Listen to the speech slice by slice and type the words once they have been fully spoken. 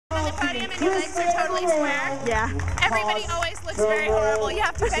podium and your legs are totally square. Yeah. Everybody always looks very horrible. You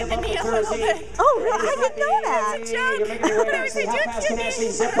have to bend the knee a little bit. Oh, really? I didn't know that. It's a joke. But I always say, do it to your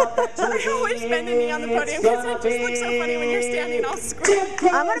knee. I always bend the knee on the podium because it just looks so funny when you're standing all square.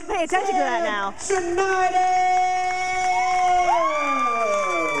 I'm going to pay attention to that now. See,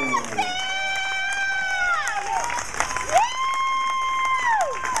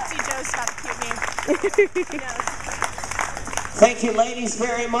 Joe's got a cute name. Thank you, ladies,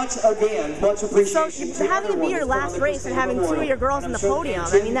 very much. Again, much appreciation. So having to be your last race and having two of your girls on the podium,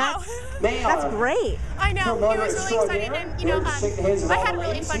 I mean, that's great. I know, it was really exciting, and I had a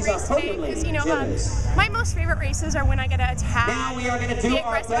really fun race today because my most favorite races are when I get to attack, be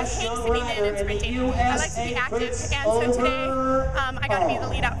aggressive. I hate sitting in and sprinting. I like to be active, and so today I got to be the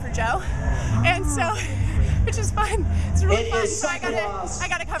lead out for Joe, and so, which is fun. It's really fun. So I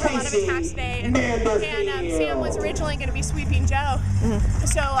got to cover a lot of attacks today, and Sam was originally going to be sweeping Joe.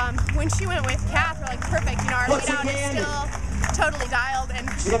 So when she went with Kath, we're like, perfect. Our lead out is still totally dialed, and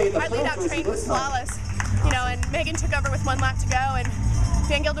our lead out train was flawless. And Megan took over with 1 lap to go, and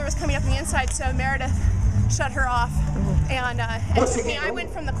Van Gilder was coming up on the inside, so Meredith shut her off. And took me. I went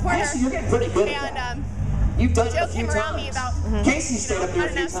from the corner, and Joe came around me about, Casey stayed up here I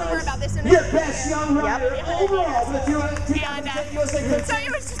don't know, somewhere about this in your best young rider overall for the and so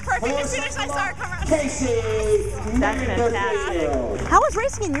it was just perfect. As soon as I saw her come around. Casey, that's fantastic. How was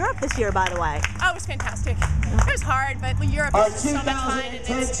racing in Europe this year, by the way? Oh, it was fantastic. It was hard, but Europe is so much fun. And it's,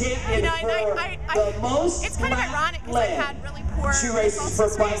 it's kind of ironic because I've had really poor races for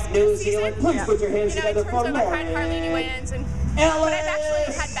Bike New Zealand. Please put your hands together for Lauren. I've had hardly any wins, but I've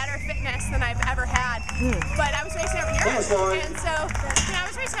actually had better fitness than I've ever had. But I was racing over in Europe, and so I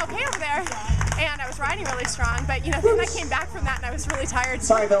was racing okay over there, and I was riding really strong. But then I came back from that, and I was really tired.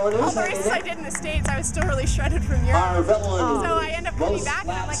 Sorry, Villeneuve. All the races I did in the States, I was still really shredded from Europe. So I ended up coming back,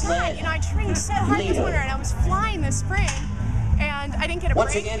 and I'm like, God, I trained so hard this winter, and I was flying this spring, and I didn't get a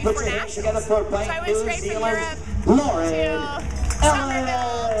break before Nationals. So I went straight from Europe to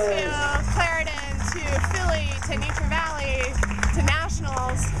Somerville to Clarendon to Philly to Nature Valley to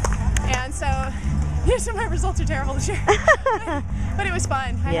Nationals, and so some of my results are terrible this year, but it was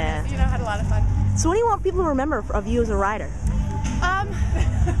fun. I had a lot of fun. So what do you want people to remember of you as a rider?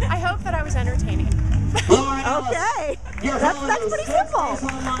 I hope that I was entertaining. Okay, that's pretty simple.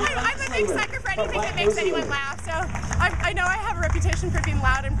 I'm a big sucker for anything that makes anyone laugh, so I know I have a reputation for being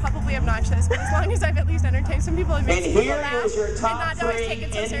loud and probably obnoxious, but as long as I've at least entertained some people and made some people laugh, your top and not always take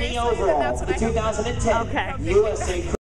it so seriously, overall, then that's what I hope. 2010 Okay. USA